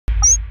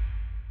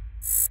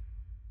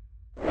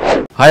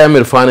Hi, I'm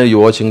Irrfan and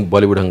you're watching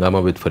Bollywood Hungama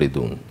with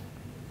Faridoon.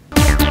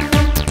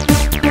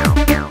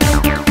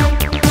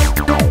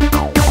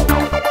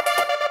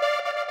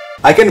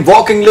 I can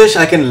walk English,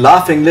 I can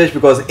laugh English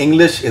because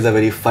English is a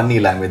very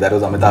funny language. That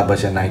was Amitabh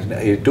Bachchan in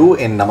 1982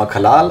 in Namak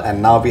Halal,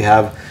 and now we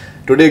have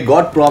today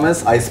God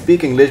promise I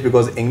speak English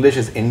because English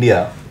is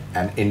India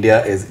and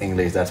India is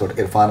English. That's what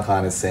Irrfan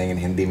Khan is saying in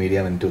Hindi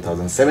medium in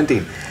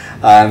 2017.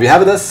 And we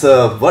have with us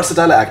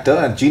versatile actor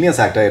and genius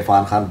actor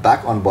Irrfan Khan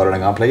back on Bollywood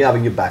Hungama. Pleasure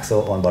having you back, sir,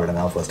 on Bollywood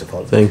Hungama first of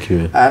all. Thank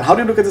you. And how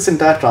do you look at this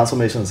entire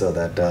transformation, sir?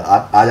 That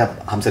आज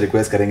आप हमसे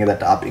request करेंगे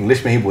that आप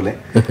English में ही बोलें,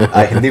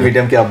 Hindi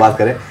medium की आप बात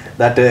करें.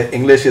 That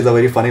English is a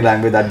very funny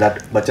language.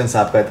 That Bachchan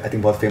साहब का I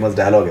think बहुत famous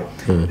dialogue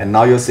है. And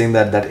now you're saying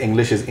that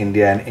English is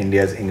India and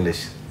India is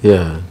English.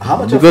 Yeah. How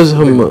much because of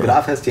the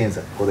graph has changed,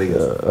 sir, over the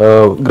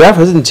years? Graph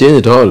hasn't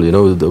changed at all. You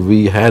know,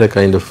 we had a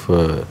kind of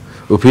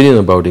opinion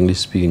about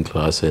English-speaking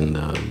class, and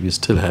we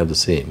still have the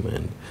same.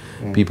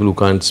 And people who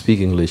can't speak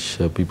English,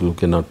 people who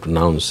cannot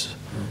pronounce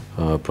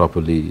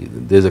properly,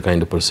 there's a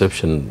kind of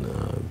perception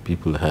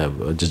people have,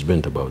 a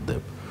judgment about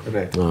them.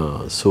 Right.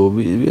 So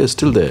we are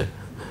still there.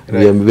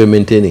 Right. We are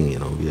maintaining. You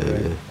know,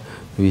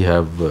 we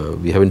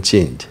haven't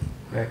changed.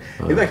 Right.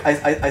 In fact,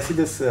 I see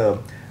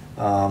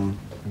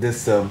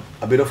this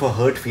a bit of a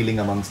hurt feeling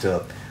amongst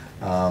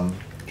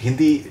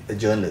Hindi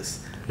journalists.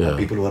 Yeah.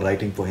 People who are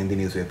writing for Hindi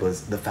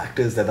newspapers. The fact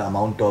is that the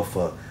amount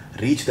of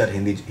reach that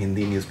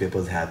Hindi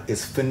newspapers have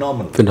is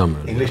phenomenal.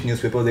 Phenomenal. English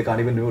newspapers, they can't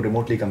even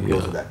remotely come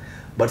close to that.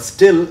 But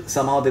still,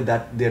 somehow they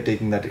are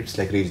taking that it's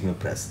like regional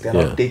press. They are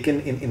not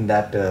taken in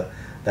that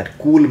that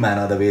cool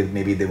manner, the way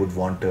maybe they would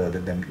want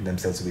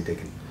themselves to be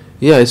taken.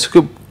 Yeah, it's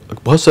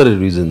बहुत सारे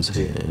reasons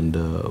हैं, and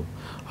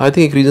I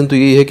think एक reason तो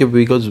यही है कि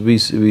because we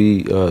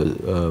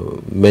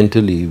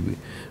mentally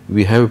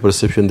we have a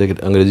perception that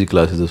अंग्रेजी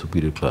class is a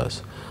superior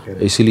class.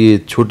 इसीलिए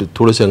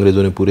थोड़े से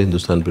अंग्रेज़ों ने पूरे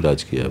हिंदुस्तान पे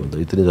राज किया.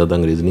 मतलब इतने ज़्यादा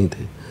अंग्रेज़ नहीं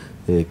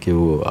थे कि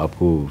वो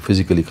आपको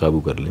फिज़िकली काबू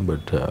कर लें,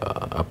 बट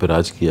आप पे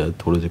राज किया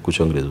थोड़े से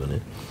कुछ अंग्रेज़ों ने,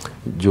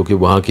 जो कि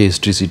वहाँ के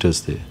हिस्ट्री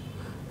सीटर्स थे,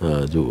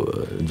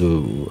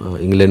 जो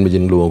इंग्लैंड में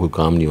जिन लोगों को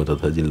काम नहीं होता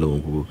था, जिन लोगों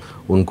को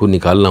उनको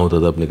निकालना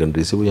होता था अपने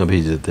कंट्री से, वो यहाँ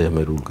भेज देते हैं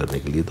हमें रूल करने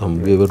के लिए. तो हम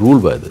we were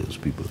ruled by those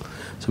people.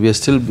 So we are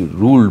still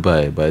ruled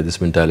by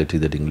this mentality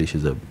that English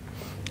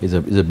is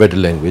a better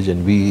language,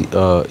 and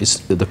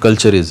the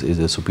culture is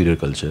a superior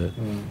culture.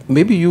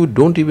 Maybe you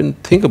don't even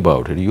think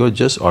about it. You are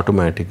just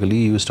automatically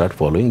you start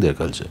following their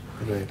culture.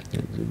 Right.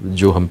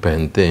 जो हम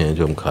पहनते हैं,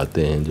 जो हम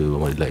खाते हैं, जो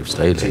हमारी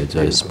लाइफस्टाइल है,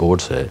 चाहे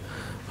स्पोर्ट्स है,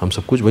 हम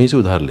सब कुछ वहीं से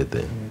उधार लेते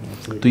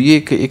हैं. तो ये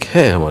एक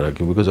है हमारा,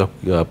 कि बिकॉज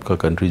आपका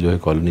कंट्री जो है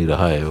कॉलोनी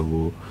रहा है,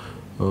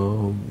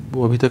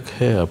 वो अभी तक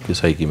है आपकी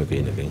साइकी में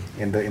कहीं ना कहीं.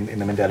 In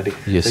the mentality.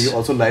 Yes. So you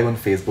also live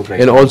on Facebook,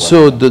 right? And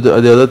also the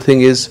other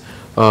thing is,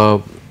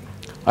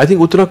 I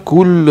think उतना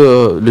कूल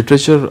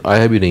लिटरेचर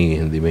आया भी नहीं है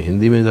हिंदी में.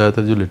 हिंदी में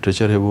ज़्यादातर जो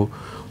लिटरेचर है वो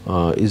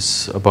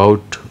इज़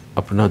अबाउट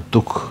अपना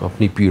दुख,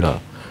 अपनी पीड़ा,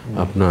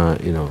 अपना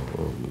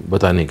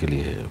बताने के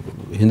लिए है.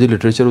 हिंदी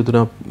लिटरेचर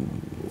उतना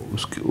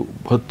उसकी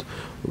बहुत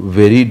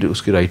वेरीड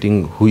उसकी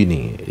राइटिंग हुई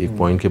नहीं है. एक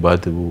पॉइंट के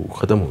बाद वो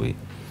ख़त्म हो गई.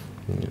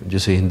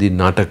 जैसे हिंदी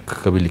नाटक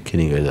कभी लिखे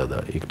नहीं गए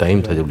ज़्यादा. एक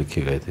टाइम था जब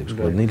लिखे गए थे,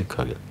 उसके बाद नहीं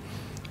लिखा गया.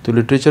 तो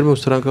लिटरेचर में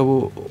उस तरह का वो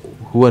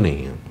हुआ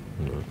नहीं है.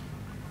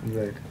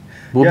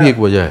 वो भी एक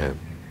वजह है.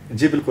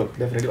 जी बिल्कुल,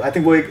 डेफिनेटली. आई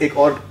थिंक वो एक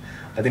और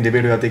आई थिंक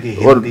डिबेट हो जाती है कि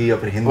हिंदी या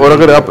फिर हिंदी. और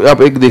अगर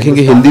आप एक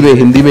देखेंगे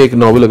हिंदी में एक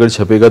नॉवल अगर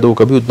छपेगा तो वो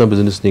कभी उतना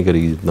बिजनेस नहीं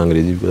करेगी जितना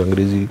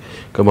अंग्रेजी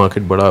का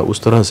मार्केट बड़ा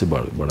उस तरह से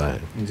बड़ा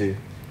है. जी.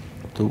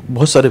 तो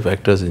बहुत सारे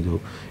फैक्टर्स हैं जो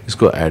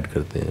इसको ऐड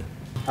करते हैं.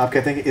 आप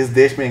कहते हैं कि इस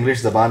देश में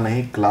इंग्लिश ज़बान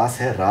नहीं, क्लास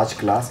है, राज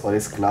क्लास, और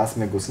इस क्लास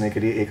में घुसने के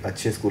लिए एक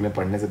अच्छे स्कूल में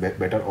पढ़ने से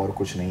बेटर और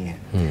कुछ नहीं है.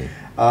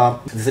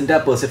 This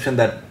entire perception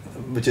that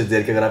which is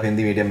there कि अगर आप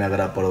हिंदी मीडियम में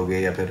अगर आप पढ़ोगे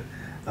या फिर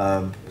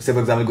से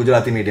फॉर एग्जाम्पल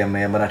गुजराती मीडियम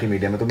में या मराठी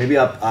मीडियम में, तो मे बी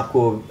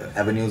आपको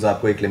एवेन्यूज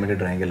आपको एक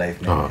लिमिटेड रहेंगे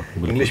लाइफ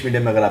में. इंग्लिश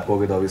मीडियम में अगर आप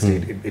होगे तो obviously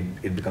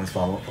it becomes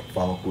far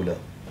more cooler.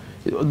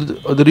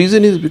 The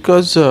reason is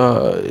because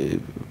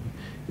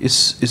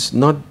it's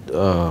not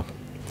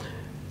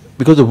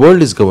because the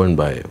world is governed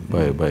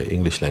by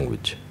English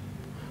language.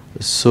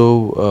 So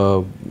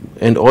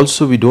and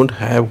also we don't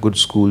have good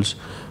schools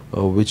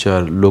which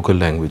are local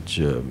language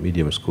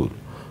medium school.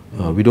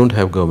 We don't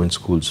have government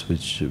schools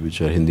which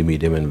are Hindi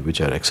medium and which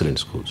are excellent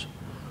schools.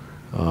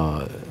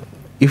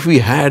 If we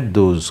had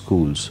those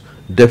schools,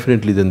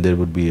 definitely then there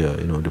would be a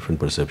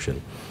different perception.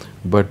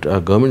 But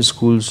government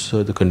schools,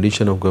 the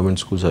condition of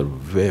government schools are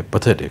very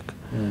pathetic.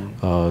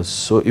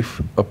 So if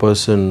a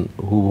person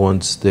who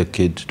wants their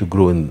kid to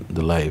grow in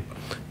the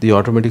life, the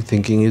automatic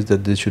thinking is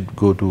that they should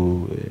go to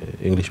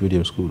English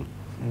medium school.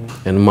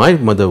 And my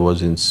mother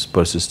was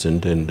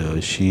persistent, and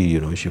she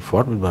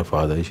fought with my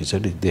father. She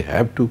said they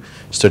have to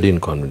study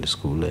in convent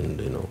school, and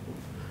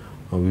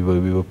we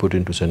were put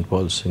into St.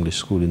 Paul's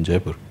English School in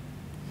Jaipur.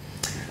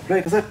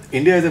 Right. So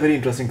India is a very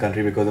interesting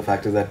country because the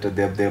fact is that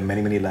there are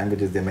many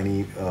languages. There are many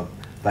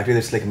Actually,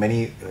 there's like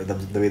many,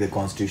 the way the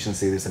constitution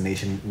says it's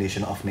a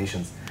nation of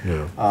nations.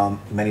 Yeah.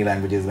 Many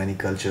languages, many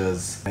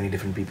cultures, many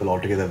different people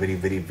altogether, very,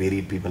 very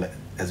varied people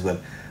as well.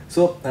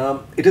 So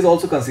it is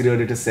also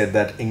considered, it is said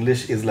that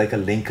English is like a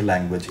link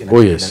language in a, Oh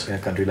yes, in a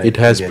country like it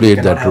has India. played You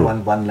cannot that have role.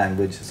 one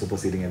language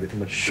superseding everything,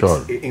 but Sure.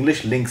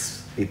 English links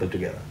people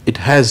together. It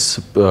has,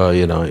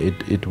 you know,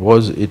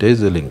 it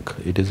is a link.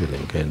 It is a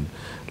link, and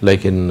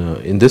like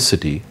in this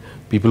city,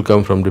 people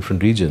come from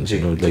different regions.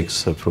 You know, like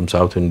from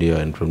South India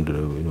and from the,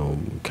 you know,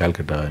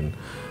 Calcutta, and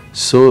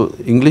so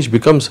English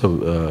becomes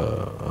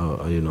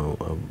you know,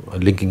 a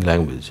linking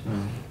language.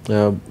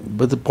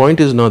 But the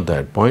point is not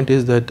that. Point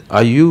is that,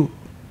 are you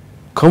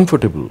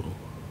comfortable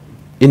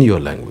in your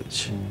language?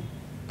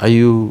 Are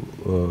you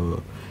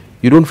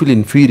you don't feel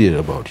inferior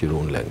about your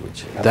own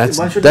language?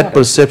 That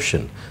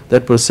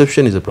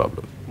perception is a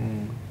problem.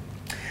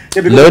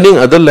 Yeah, learning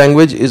other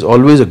language is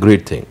always a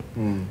great thing.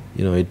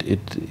 You know,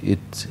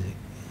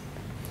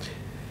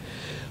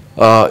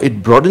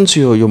 it broadens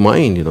your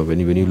mind. You know,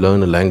 when you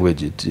learn a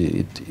language,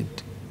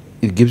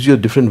 it gives you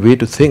a different way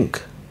to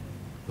think.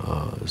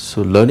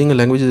 So learning a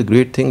language is a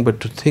great thing, but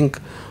to think,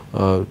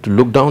 to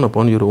look down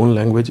upon your own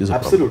language is a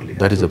absolutely,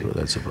 problem. absolutely.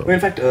 That's a problem. Well,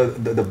 in fact,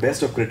 the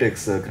best of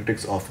critics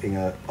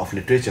of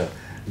literature,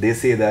 they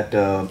say that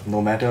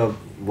no matter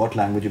what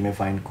language you may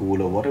find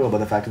cool or whatever, but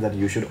the fact is that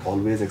you should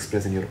always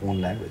express in your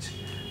own language.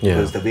 Yeah.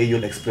 Because the way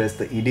you'll express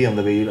the idiom,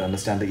 the way you'll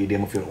understand the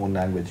idiom of your own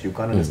language, you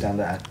can't understand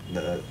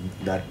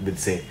that with,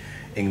 say,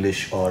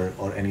 English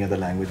or any other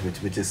language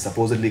which is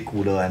supposedly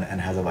cooler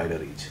and has a wider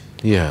reach.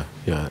 Yeah,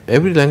 yeah.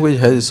 Every language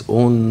has its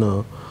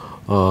own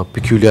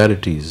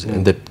peculiarities,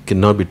 and that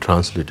cannot be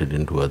translated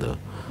into other.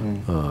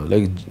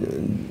 Like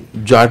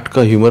Jat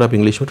का humor आप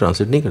English में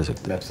translate नहीं कर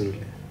सकते.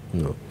 Absolutely.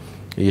 No.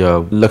 या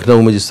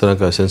लखनऊ में जिस तरह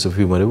का सेंस ऑफ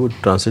ह्यूमर है वो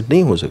ट्रांसलेट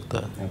नहीं हो सकता.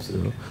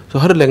 तो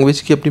हर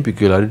लैंग्वेज की अपनी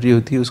पिक्यूलरिटी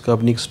होती है, उसका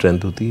अपनी एक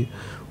स्ट्रेंथ होती है,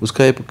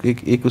 उसका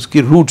एक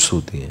उसकी रूट्स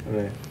होती हैं.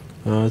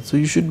 So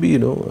you should be, you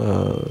know,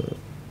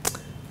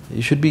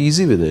 you should be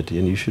easy with it,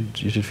 and you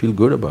should feel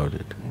good about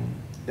it.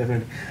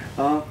 Definitely.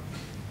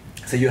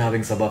 So you're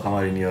having Sabaa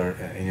Khamar in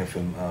your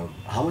film.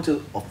 How much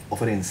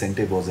of an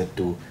incentive was it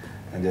to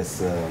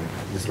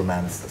just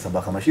romance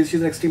Sabaa Khamar? She's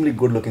an extremely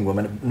good-looking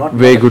woman, not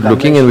very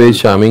good-looking and very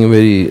charming,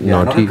 very naughty.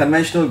 Not a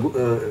conventional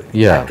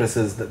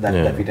actresses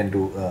that we tend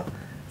to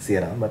see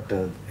around, but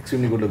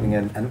extremely good-looking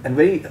and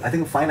very, I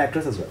think, fine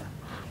actress as well.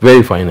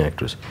 Very fine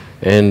actress,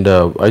 and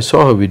I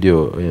saw her video,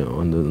 you know,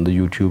 on the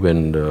YouTube,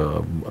 and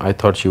I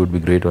thought she would be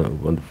great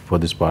for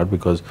this part,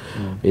 because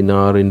in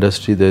our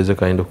industry there is a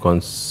kind of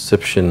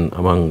conception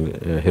among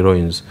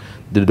heroines,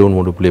 they don't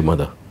want to play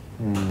mother.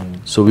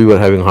 So we were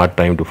having a hard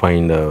time to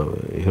find a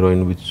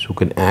heroine who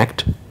can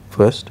act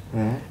first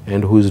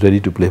and who is ready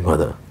to play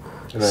mother.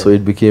 Right. So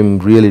it became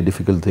really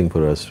difficult thing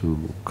for us to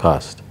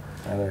cast.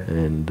 Right.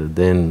 And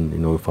then, you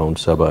know, we found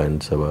Sabaa,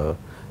 and Sabaa,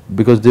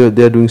 because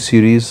they are doing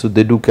series, so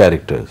they do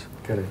characters.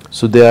 Correct.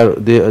 So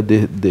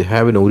they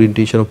have an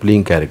orientation of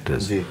playing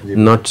characters,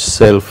 not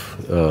self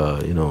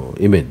you know,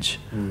 image.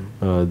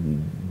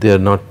 They are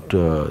not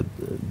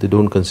they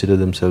don't consider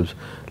themselves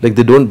like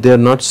they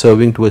are not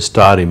serving to a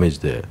star image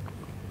there.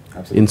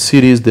 Absolutely. In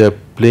series they are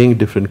playing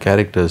different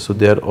characters, so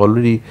they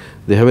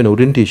have an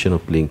orientation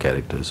of playing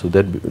characters, so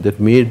that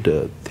made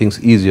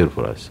things easier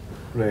for us.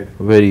 Right.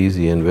 Very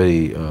easy, and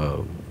very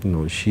you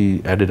know,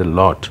 she added a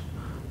lot.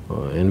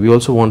 And we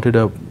also wanted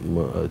a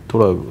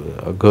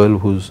girl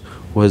who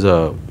has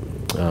a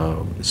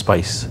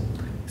spice.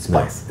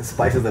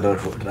 Spice is the word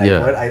for it, right?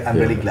 Yeah. I'm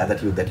really glad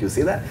that you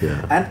say that.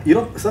 Yeah. And you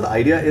know, so the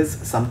idea is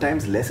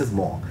sometimes less is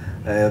more.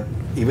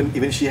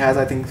 Even she has,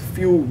 I think,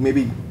 few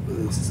maybe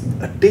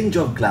a tinge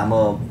of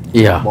glamour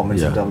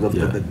moments in terms of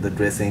the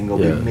dressing, or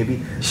maybe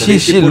she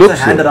puts her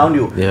hand around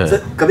you. So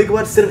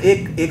कभी-कभार सिर्फ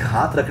एक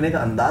हाथ रखने का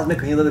अंदाज में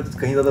कहीं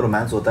ज़्यादा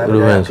रोमांस होता है,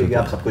 क्योंकि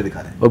आप सबको दिखा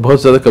रहे हैं. और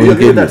बहुत ज़्यादा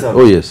communicate.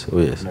 Oh yes, oh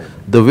yes.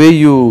 The way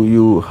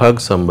you hug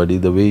somebody,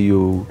 the way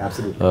you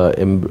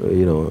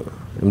you know,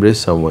 embrace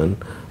someone,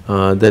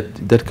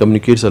 that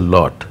communicates a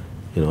lot,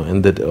 you know,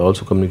 and that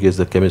also communicates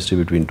the chemistry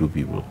between two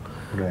people.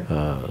 Right.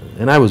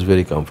 And I was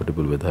very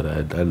comfortable with her.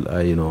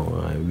 I you know,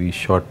 we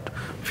shot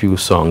few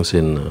songs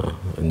in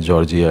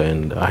Georgia,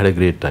 and I had a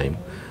great time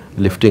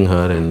lifting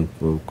her and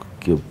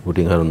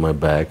putting her on my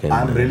back. And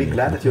I'm really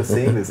glad that you're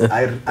saying this.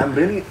 I'm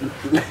really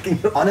liking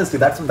your honesty.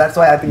 That's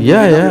why I think.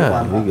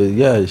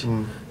 Yeah.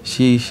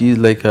 She's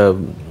like a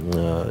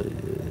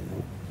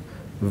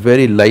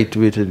very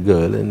lightweighted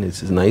girl, and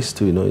it's nice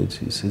to, you know,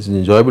 it's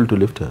enjoyable to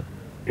lift her.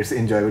 It's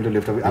enjoyable to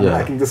lift up. I'm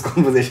liking this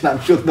conversation. I'm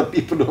sure the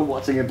people who are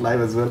watching it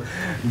live as well,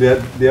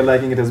 they are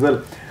liking it as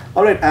well.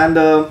 All right, and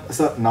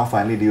so now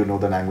finally, do you know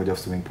the language of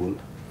swimming pool?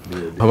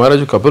 हमारा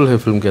जो couple है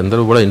film के अंदर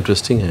वो बड़ा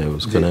interesting है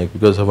उसका ना,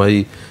 बिकॉज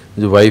हमारी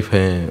जो वाइफ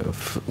है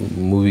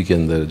मूवी के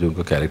अंदर जो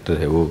उनका कैरेक्टर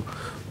है वो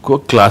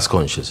क्लास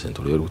कॉन्शियस है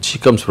थोड़ी, और she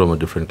comes from a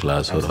different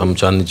class, और हम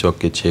चांदनी चौक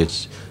के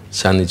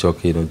चांदनी चौक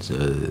के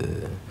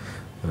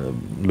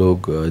लोग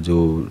जो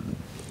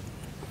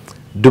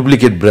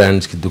डुप्लीकेट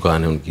ब्रांड्स की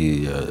दुकान है, उनकी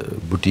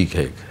बुटीक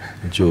है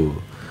जो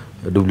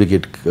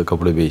डुप्लीकेट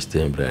कपड़े बेचते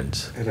हैं ब्रांड्स,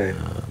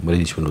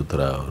 मरीज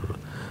मल्होत्रा और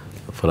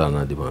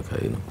फलाना दिमाग है,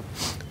 यू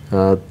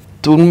नो.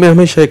 तो उनमें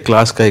हमेशा एक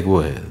क्लास का एक वो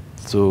है,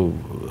 तो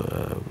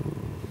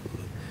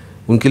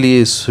उनके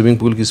लिए स्विमिंग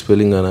पूल की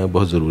स्पेलिंग आना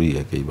बहुत ज़रूरी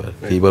है।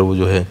 कई बार वो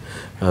जो है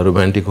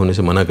रोमांटिक होने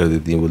से मना कर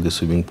देती हैं, बोलते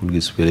स्विमिंग पूल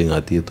की स्पेलिंग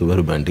आती है तो मैं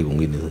रोमांटिक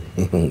होंगी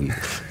नहीं होंगी।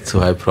 सो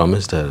आई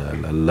promised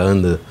her I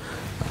learn the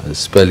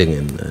spelling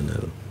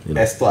and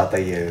S तो आता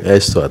ही है।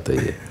 एस तो आता ही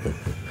है।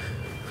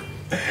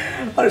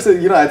 So,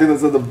 you know, I think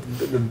that's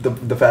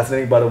the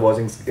fascinating part of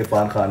watching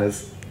Irrfan Khan is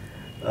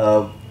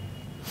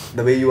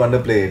the way you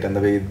underplay it and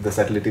the way the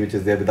subtlety which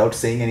is there without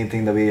saying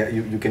anything. The way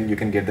you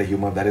can get the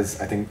humor. That is,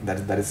 I think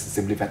that is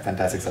simply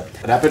fantastic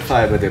stuff. Rapid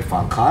fire with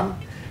Irrfan Khan.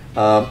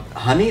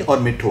 Honey or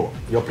Mitho?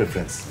 Your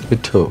preference?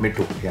 Mitho.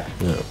 Mitho. Yeah.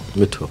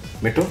 Mitho.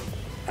 Mitho.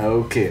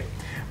 Okay.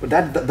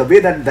 But the way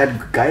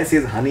that guy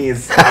says honey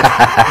is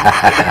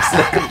that's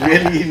like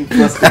really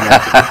interesting.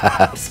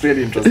 It's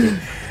really interesting.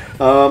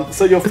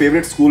 So your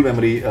favorite school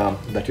memory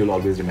that you'll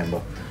always remember?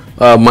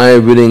 My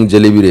winning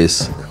jalebi race.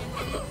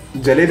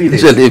 Jalebi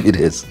race. Jalebi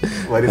race.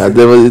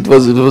 It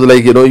was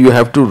like, you know, you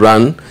have to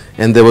run,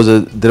 and there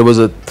was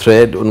a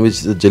thread on which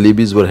the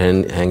jalebis were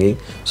hanging.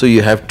 So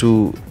you have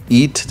to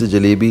eat the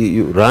jalebi.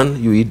 You run,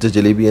 you eat the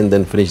jalebi, and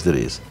then finish the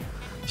race.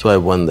 So I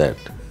won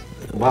that.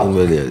 Wow.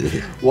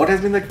 What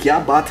has been the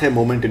 "kya baat hai"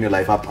 moment in your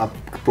life? आप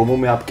promo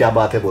में आप क्या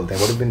बात है बोलते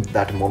हैं? What has been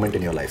that moment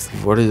in your life?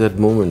 What is that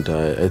moment?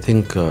 I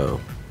think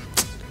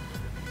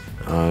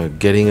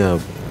getting a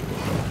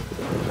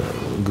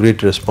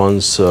great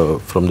response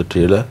from the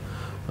trailer,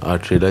 our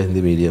trailer in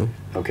the medium.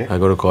 Okay. I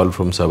got a call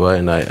from Sabha,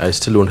 and I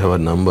still don't have a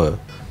number.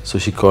 So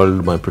she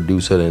called my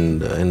producer,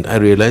 and I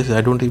realized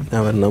I don't even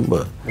have a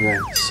number.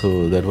 Right. So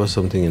that was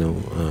something, you know,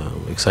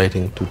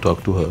 exciting to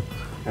talk to her.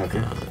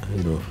 Okay.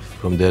 You know,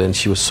 from there, and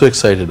she was so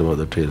excited about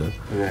the trailer.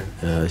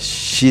 Right.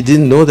 She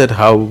didn't know that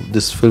how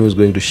this film is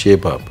going to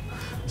shape up.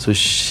 So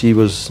she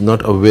was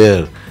not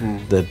aware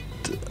that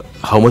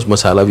how much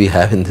masala we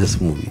have in this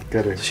movie.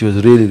 Correct. So she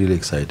was really, really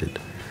excited.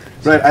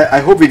 Right. I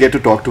hope we get to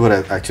talk to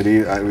her actually.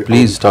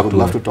 Please talk to her. I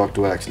would love to talk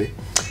to her actually.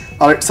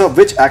 Alright, so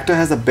which actor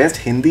has the best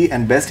Hindi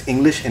and best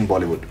English in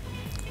Bollywood?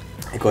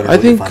 I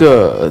think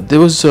there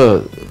was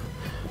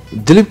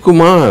Dilip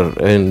Kumar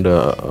and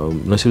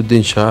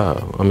Nasiruddin Shah,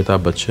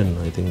 Amitabh Bachchan.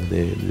 I think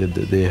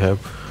they have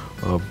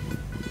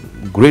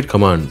great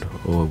command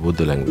over both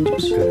the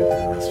languages.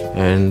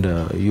 And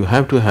you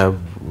have to have,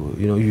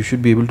 you know, you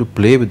should be able to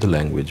play with the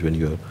language when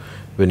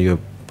you're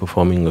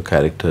performing a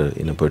character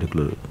in a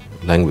particular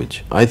language.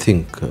 I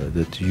think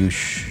that you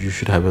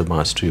should have a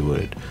mastery over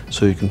it,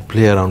 so you can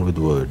play around with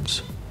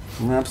words.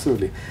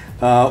 Absolutely.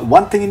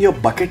 One thing in your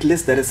bucket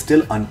list that is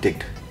still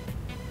unticked.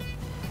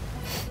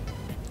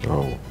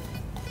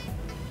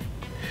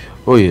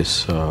 Oh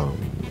yes,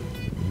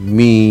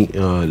 me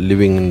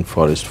living in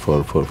forest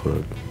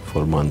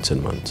for months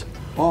and months.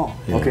 Oh,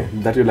 yeah. Okay.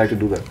 That you'd like to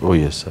do that? Oh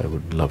yes, I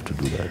would love to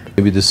do that.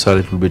 Maybe this year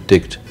it will be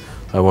ticked.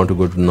 I want to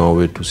go to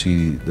Norway to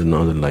see the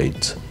Northern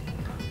Lights.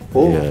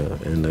 Oh.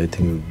 Yeah, and I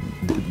think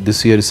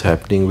this year is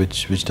happening,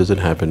 which doesn't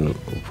happen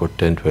for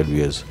 10-12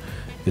 years.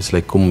 It's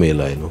like Kumbh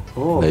Mela, you know.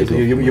 Oh, okay. So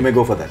you may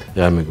go for that.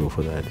 Yeah, I may go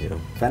for that. Yeah.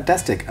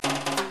 Fantastic.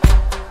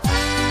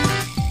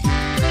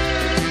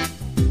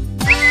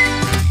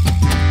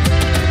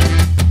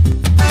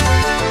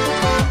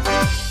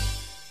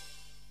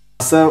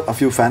 Sir, a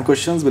few fan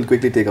questions. We'll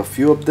quickly take a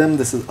few of them.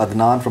 This is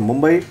Adnan from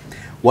Mumbai.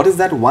 What is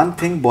that one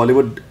thing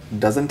Bollywood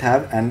doesn't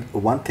have and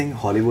one thing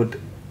Hollywood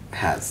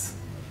has?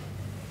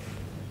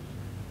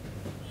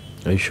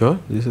 Are you sure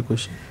this is a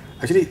question?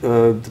 Actually,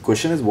 the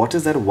question is, what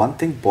is that one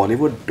thing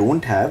Bollywood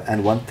don't have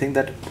and one thing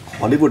that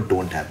Hollywood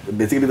don't have?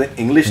 Basically, the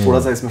English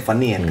thoda sa isme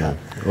funny hai inka.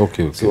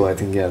 Okay. So I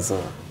think yes.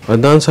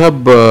 Adnan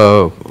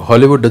sahab,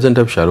 Hollywood doesn't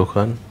have Shahrukh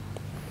Khan,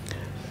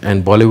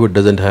 and Bollywood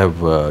doesn't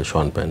have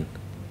Sean Penn.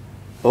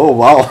 Oh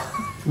wow,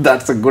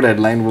 that's a good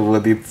headline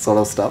worthy sort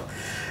of stuff.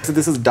 So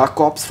this is Dark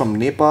Cops from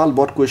Nepal.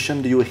 What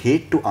question do you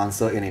hate to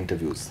answer in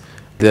interviews?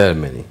 There are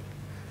many.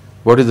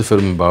 What is the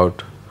film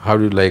about? How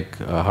do you like?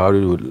 How do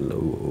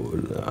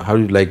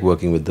you like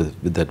working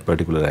with that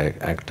particular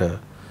actor?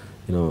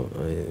 You know,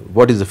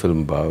 what is the film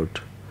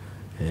about?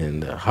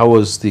 And how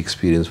was the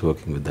experience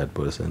working with that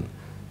person?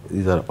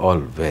 These are all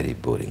very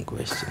boring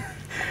questions.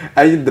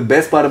 The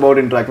best part about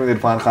interacting with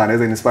Irrfan Khan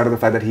is, in spite of the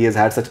fact that he has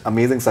had such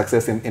amazing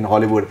success in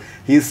Hollywood,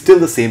 he is still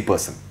the same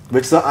person.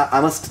 Which, so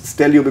I must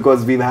tell you,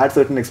 because we've had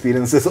certain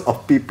experiences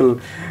of people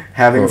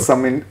having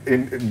some in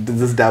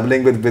just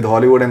dabbling with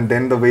Hollywood, and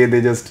then the way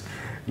they just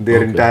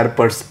their entire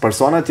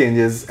persona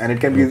changes, and it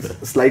can be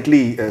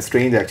slightly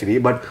strange actually.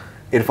 But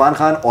Irrfan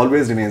Khan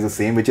always remains the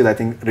same, which is, I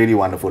think, really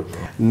wonderful.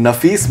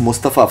 Nafis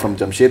Mustafa from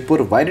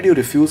Jamshedpur. Why did you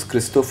refuse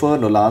Christopher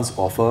Nolan's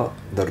offer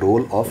the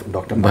role of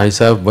Dr. भाई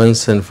साहब,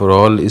 once and for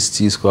all इस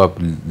चीज़ को आप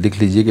लिख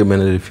लीजिए कि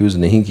मैंने refuse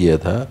नहीं किया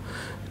था.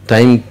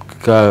 टाइम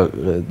का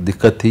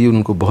दिक्कत थी,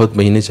 उनको बहुत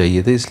महीने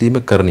चाहिए थे, इसलिए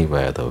मैं कर नहीं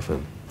पाया था वो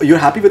film. You're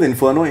happy with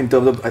Inferno in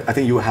terms of, I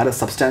think you had a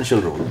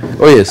substantial role.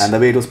 Oh yes. And the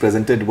way it was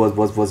presented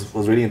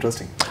was really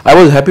interesting. I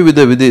was happy with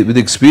the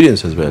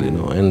experience as well, you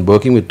know, and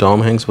working with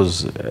Tom Hanks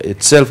was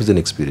itself is an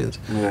experience.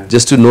 Yeah.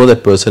 Just to know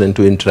that person and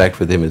to interact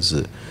with him is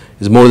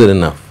more than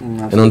enough.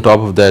 And on top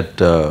of that,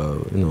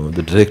 you know,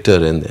 the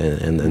director and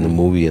the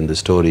movie and the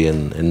story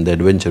and the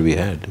adventure we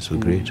had, this was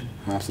great.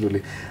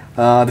 Absolutely.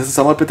 This is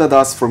Samarpita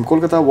Das from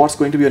Kolkata. What's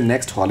going to be your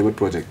next Hollywood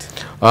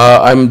project?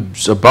 I'm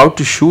about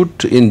to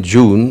shoot in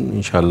June,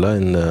 inshallah,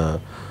 and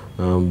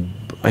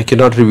I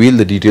cannot reveal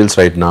the details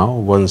right now.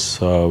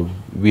 Once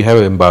we have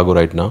an embargo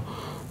right now,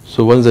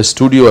 so once the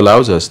studio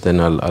allows us, then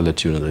I'll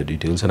let you know the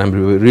details, and I'm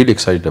really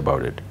excited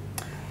about it.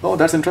 Oh,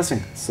 that's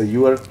interesting. So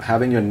you are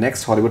having your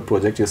next Hollywood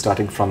project. You're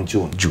starting from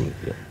June. June,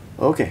 yeah.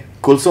 Okay.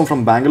 Kulsum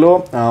from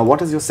Bangalore.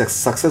 What is your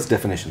success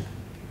definition?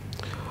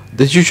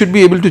 That you should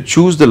be able to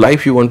choose the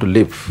life you want to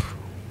live.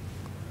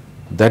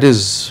 That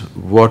is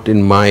what,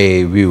 in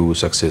my view,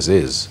 success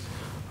is.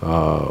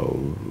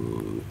 The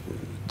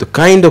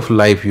kind of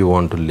life you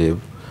want to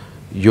live,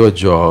 your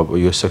job or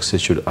your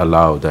success should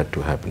allow that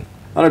to happen.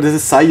 Alright, this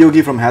is Sai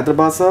Yogi from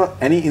Hyderabad, sir.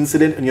 Any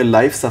incident in your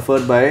life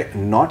suffered by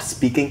not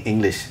speaking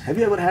English? Have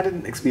you ever had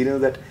an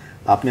experience that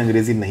आपने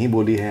अंग्रेजी नहीं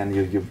बोली है and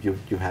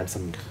you had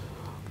some?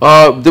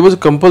 There was a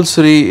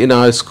compulsory in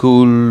our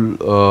school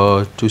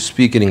to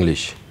speak in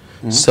English.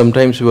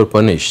 Sometimes we were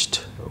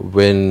punished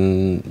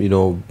when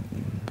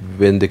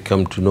when they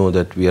come to know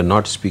that we are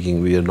not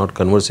speaking, we are not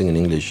conversing in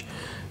English.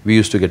 We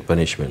used to get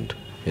punishment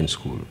in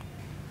school.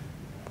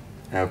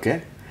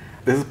 Okay.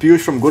 This is Piyush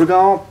from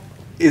Gurgaon.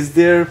 Is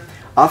there,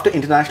 after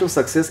international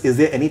success, is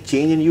there any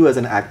change in you as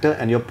an actor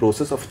and your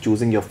process of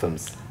choosing your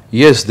films?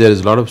 Yes, there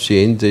is a lot of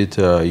change.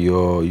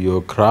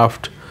 Your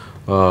craft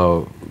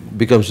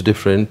becomes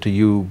different.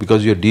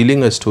 Because you're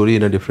dealing a story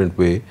in a different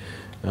way.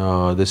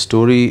 The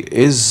story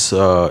is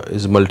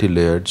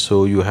multi-layered,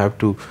 so you have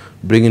to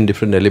bring in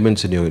different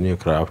elements in your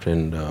craft,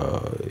 and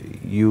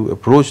you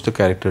approach the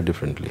character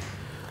differently.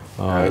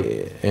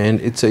 And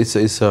it's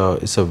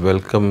a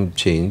welcome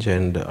change,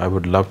 and I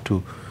would love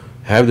to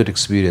have that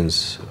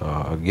experience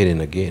again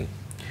and again.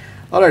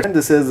 All right,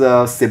 this is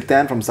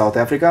Siptan from South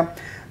Africa.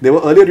 There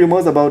were earlier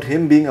rumors about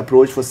him being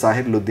approached for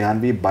Sahib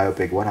Ludhianvi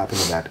biopic. What happened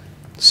to that?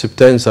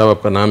 Siptan साहब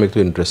आपका नाम एक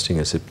तो interesting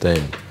है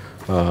Siptan.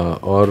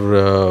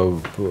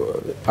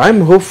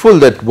 I'm hopeful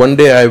that one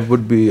day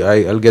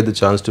I'll get the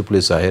chance to play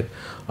Sahir.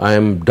 I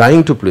am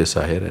dying to play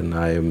Sahir, and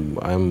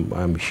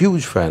I'm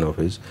huge fan of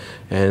his,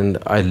 and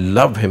I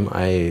love him.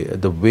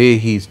 The way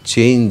he's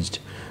changed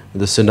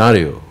the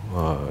scenario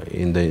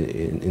in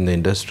the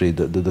industry,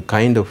 the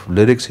kind of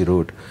lyrics he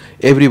wrote,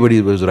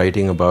 everybody was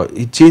writing about.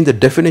 He changed the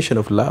definition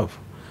of love.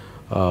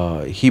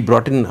 He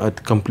brought in a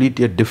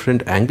completely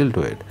different angle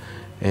to it.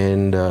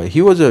 And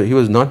he was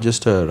not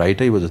just a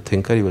writer, he was a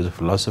thinker, he was a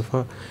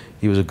philosopher,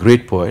 he was a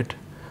great poet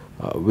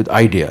with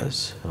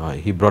ideas.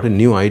 He brought in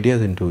new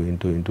ideas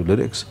into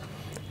lyrics,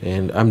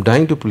 and I'm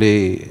dying to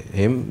play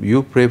him.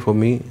 You pray for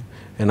me,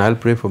 and I'll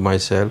pray for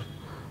myself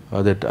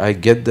that I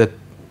get that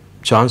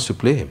chance to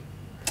play him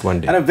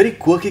one day. And a very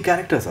quirky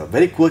character, sir.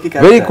 Very quirky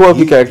character. Very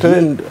quirky character,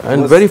 and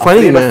very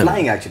funny man.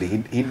 Flying actually,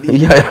 he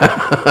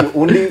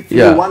only flew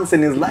Yeah. once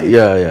in his life.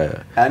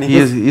 Yeah. And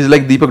he's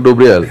like Deepak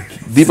Dobriyal.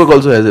 Deepak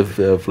also has a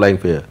flying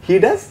fear. He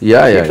does?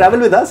 Yeah. He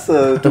traveled with us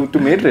to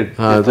Madrid.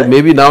 So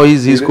maybe now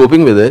he's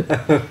coping with it.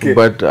 Okay.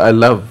 But I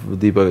love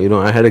Deepak.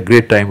 I had a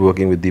great time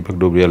working with Deepak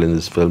Dobriyal in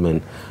this film,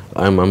 and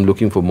I'm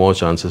looking for more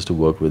chances to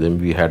work with him.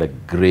 We had a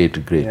great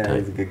Yeah,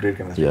 time. he's a great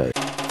chemistry. Yeah.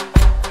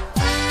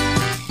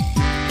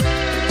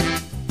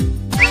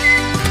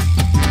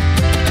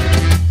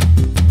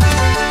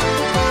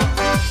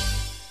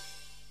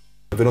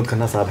 Vinod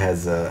Khanna Saab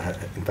has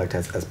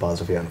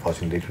passed away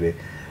unfortunately today.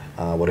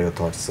 What are your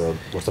thoughts?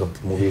 What sort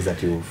of movies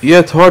that you?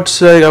 Yeah,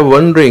 thoughts. I'm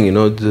wondering.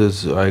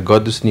 I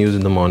got this news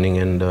in the morning,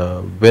 and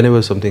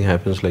whenever something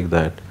happens like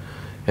that,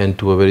 and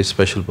to a very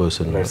special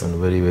person, Right,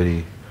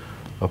 and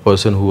a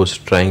person who was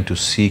trying to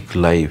seek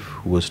life,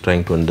 who was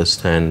trying to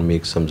understand,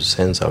 make some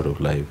sense out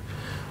of life.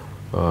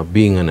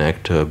 Being an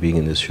actor, being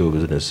in this show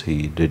business,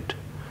 he did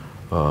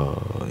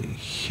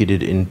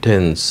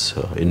intense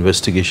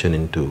investigation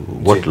into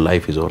what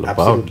life is all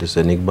about. This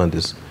enigma,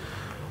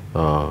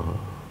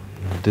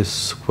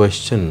 this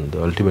question,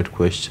 the ultimate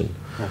question.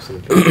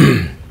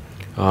 Absolutely.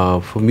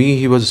 For me,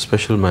 he was a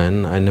special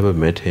man. I never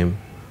met him.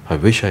 I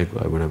wish I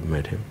would have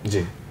met him.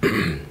 Ji.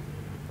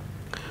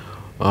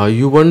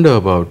 You wonder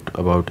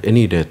about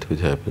any death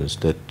which happens,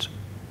 that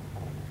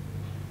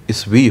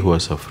it's we who are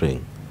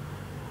suffering.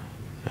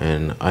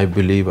 And I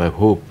believe, I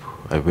hope,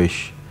 I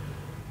wish,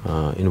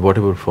 in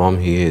whatever form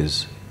he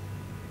is,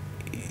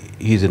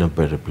 he's in a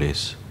better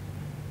place.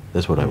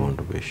 That's what I want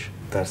to wish.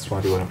 That's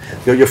what you want.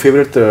 Your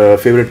favorite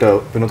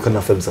Vinod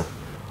Khanna film, sir?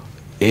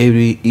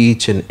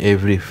 Each and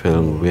every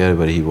film,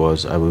 wherever he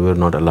was, we were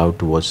not allowed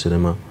to watch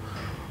cinema.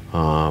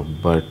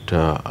 But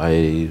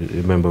I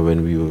remember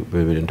when we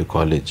went into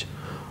college,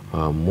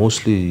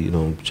 mostly,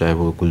 चाहे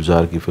वो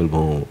गुलजार की film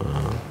हो,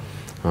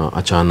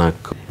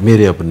 अचानक,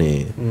 मेरे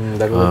अपने,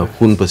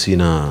 खून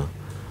पसीना,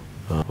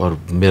 और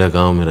मेरा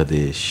गांव मेरा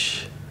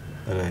देश.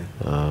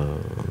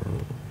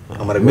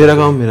 मेरा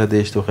गांव मेरा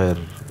देश तो खैर,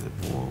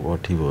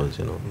 what he was,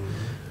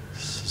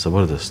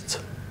 जबरदस्त.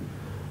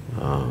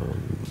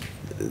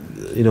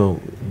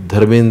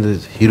 धर्मेंद्र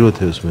हीरो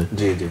थे उसमें.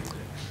 जी.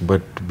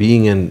 But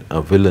being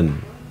a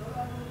villain,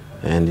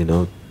 and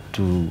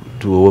to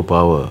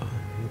overpower,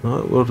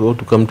 or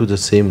to come to the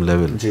same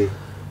level,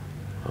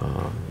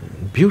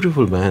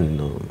 beautiful man, you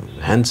know,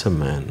 handsome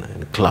man,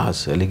 and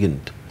class,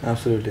 elegant.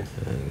 Absolutely.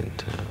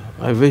 And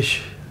I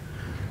wish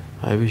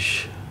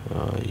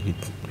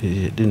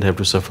he didn't have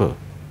to suffer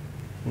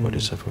what he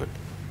suffered.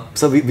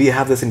 So we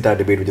have this entire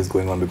debate which is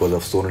going on because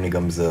of Sonu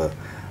Nigam's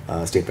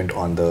statement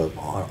on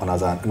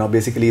Azan. Now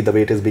basically the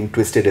way it is being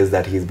twisted is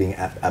that he's being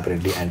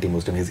apparently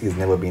anti-Muslim. He's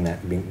never been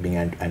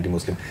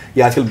anti-Muslim.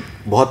 ये आजकल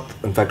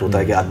बहुत in fact होता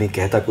है कि आदमी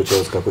कहता कुछ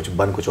है उसका कुछ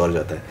बन कुछ और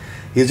जाता है.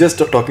 He's just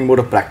talking about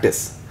a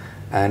practice.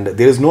 And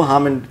there is no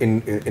harm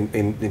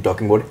in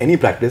talking about any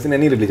practice in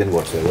any religion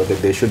whatsoever. That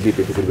there should be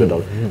people should be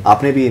allowed.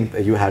 आपने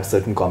भी you had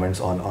certain comments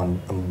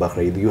on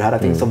Bakrid. You had I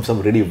think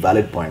some really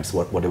valid points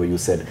whatever you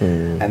said,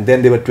 and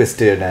then they were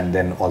twisted, and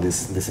then all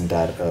this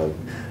entire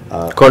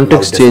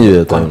context change हो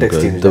जाता है.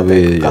 Context change हो जाता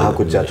है. कहाँ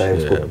कुछ जाता है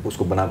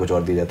उसको बना कुछ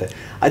और दिया जाता है.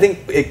 I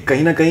think एक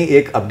कहीं ना कहीं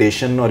एक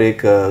updation और एक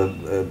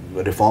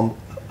reform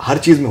हर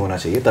चीज में होना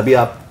चाहिए. तभी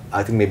आप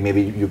I think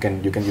maybe you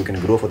can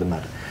grow for the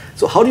matter.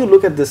 So how do you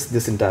look at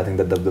this entire thing,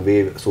 that the way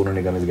Sonu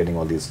Nigam is getting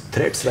all these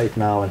threats right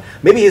now, and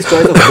maybe his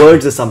choice of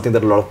words is something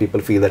that a lot of people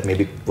feel that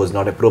maybe was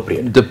not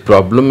appropriate. The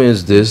problem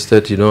is this,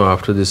 that you know,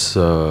 after this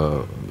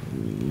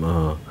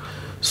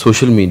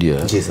social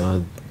media,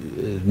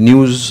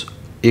 news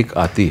एक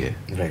आती है,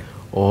 right,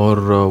 और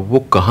वो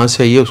कहाँ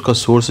से आई है उसका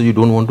source you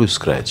don't want to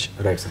scratch.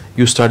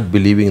 You start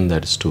believing in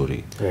that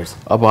story.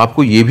 अब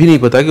आपको ये भी नहीं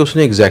पता कि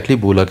उसने एग्जैक्टली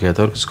बोला क्या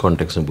था और किस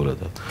कॉन्टेक्स्ट में बोला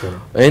था.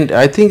 And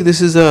I think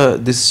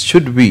this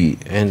should be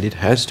and it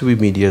has to be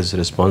medias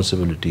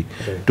responsibility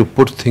to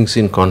put things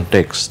in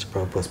context,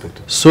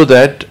 so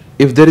that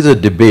if there is a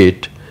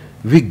debate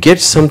we get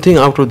something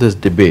out of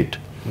this debate.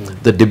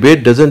 The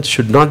debate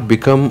should not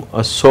become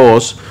a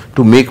source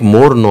to make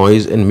more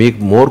noise and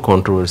make more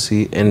controversy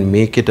and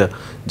make it a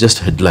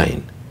just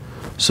headline.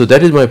 So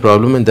that is my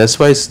problem, and that's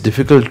why it's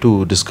difficult to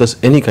discuss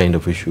any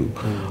kind of issue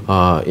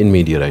in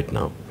media right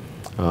now.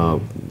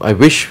 I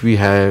wish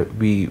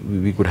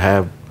we could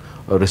have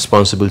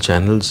responsible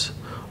channels,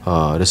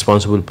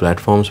 responsible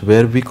platforms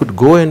where we could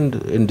go and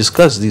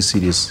discuss these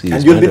serious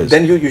and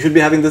then you should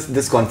be having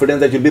this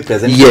confidence that you'll be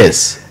present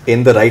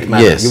in the right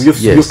manner.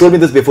 You've told me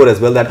this before as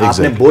well, that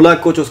आपने बोला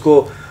कुछ उसको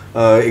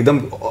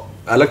एकदम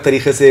अलग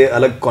तरीके से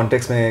अलग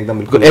context में एकदम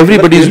बिल्कुल.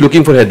 Everybody is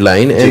looking for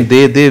headline and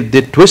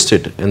they twist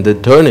it and they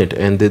turn it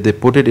and they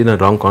put it in a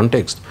wrong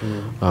context.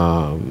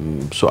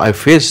 So I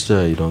faced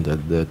you know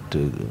that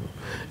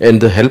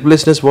and the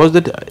helplessness was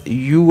that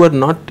you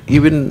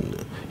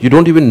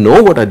don't even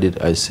know what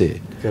I say.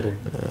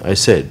 I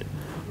said.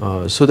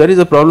 So that is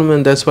a problem,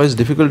 and that's why it's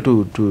difficult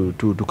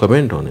to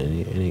comment on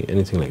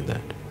anything like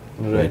that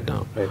right now.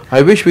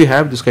 I wish we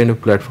have this kind of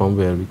platform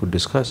where we could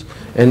discuss,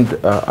 and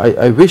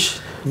I wish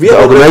we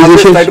are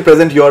organizations try to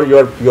present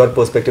your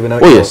perspective in a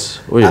yes.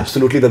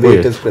 absolutely the way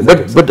it is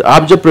presented. But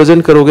आप जब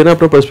present करोगे ना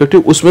अपना perspective,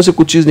 उसमें से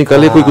कुछ चीज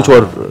निकाले कोई कुछ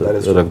और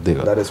रख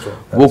देगा.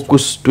 वो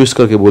कुछ twist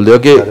करके बोल देगा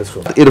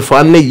कि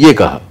इरफान ने ये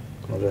कहा.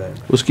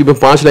 उसकी मैं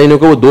 5 लाइनों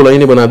को वो 2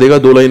 लाइनें बना देगा.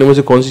 2 लाइनों में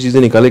से कौन सी चीजें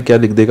निकाले क्या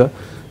लिख देगा.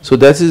 So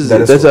that's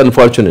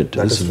unfortunate.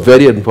 It's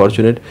very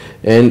unfortunate.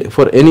 And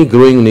for any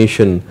growing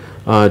nation,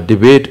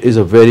 debate is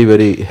a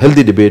very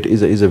healthy debate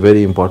is a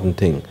very important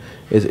thing.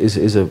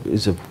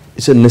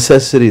 It's a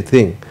necessary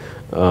thing.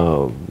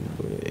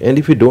 And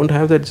if you don't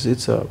have that,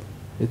 it's a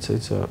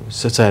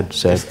sad.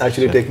 It's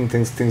actually taking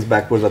things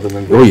backwards rather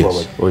than going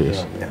forward. Oh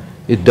yes. Yeah.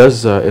 It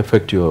does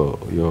affect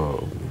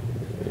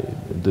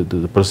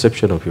the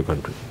perception of your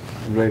country.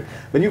 Right.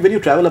 When you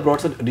travel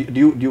abroad, so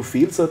do you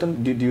feel certain?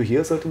 Do you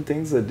hear certain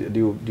things?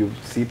 Do you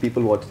see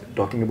people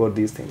talking about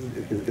these things?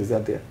 Is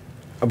that there?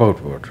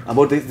 About what?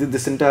 About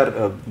this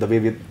entire the way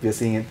we're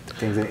seeing it,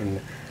 things in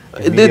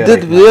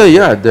media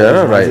yeah, there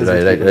are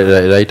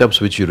write-ups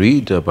which you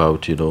read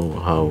about, you know,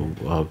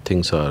 how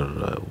things are,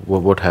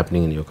 what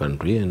happening in your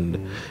country, and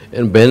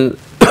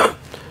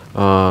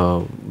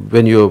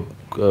when your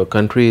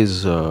country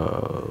is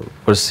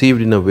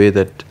perceived in a way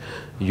that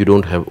you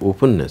don't have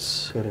openness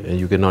and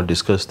you cannot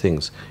discuss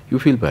things, you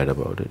feel bad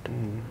about it.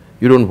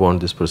 You don't want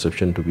this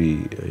perception to be,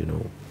 you know,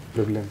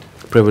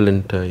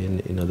 prevalent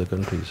in other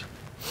countries.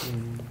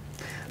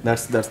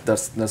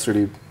 That's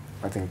really,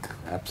 I think,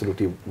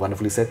 absolutely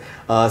wonderfully said.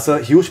 Sir,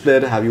 huge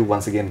pleasure to have you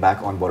once again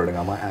back on Bollywood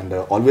Hungama, and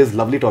always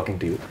lovely talking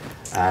to you.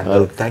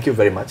 And thank you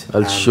very much.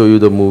 I'll show you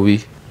the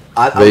movie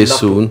very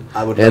soon,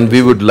 and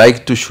we would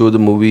like to show the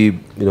movie,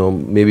 you know,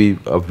 maybe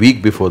a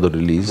week before the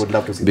release. Would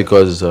love to see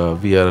because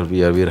we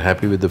are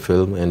happy with the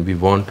film, and we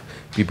want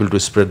people to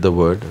spread the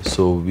word.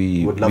 So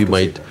we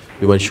might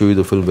show you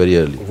the film very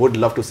early. Would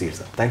love to see it,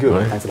 sir. Thank you.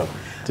 Thanks a lot.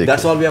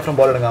 That's all we have from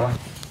Bollywood Hungama.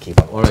 Keep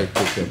up. All right.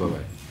 Take care. Bye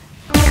bye.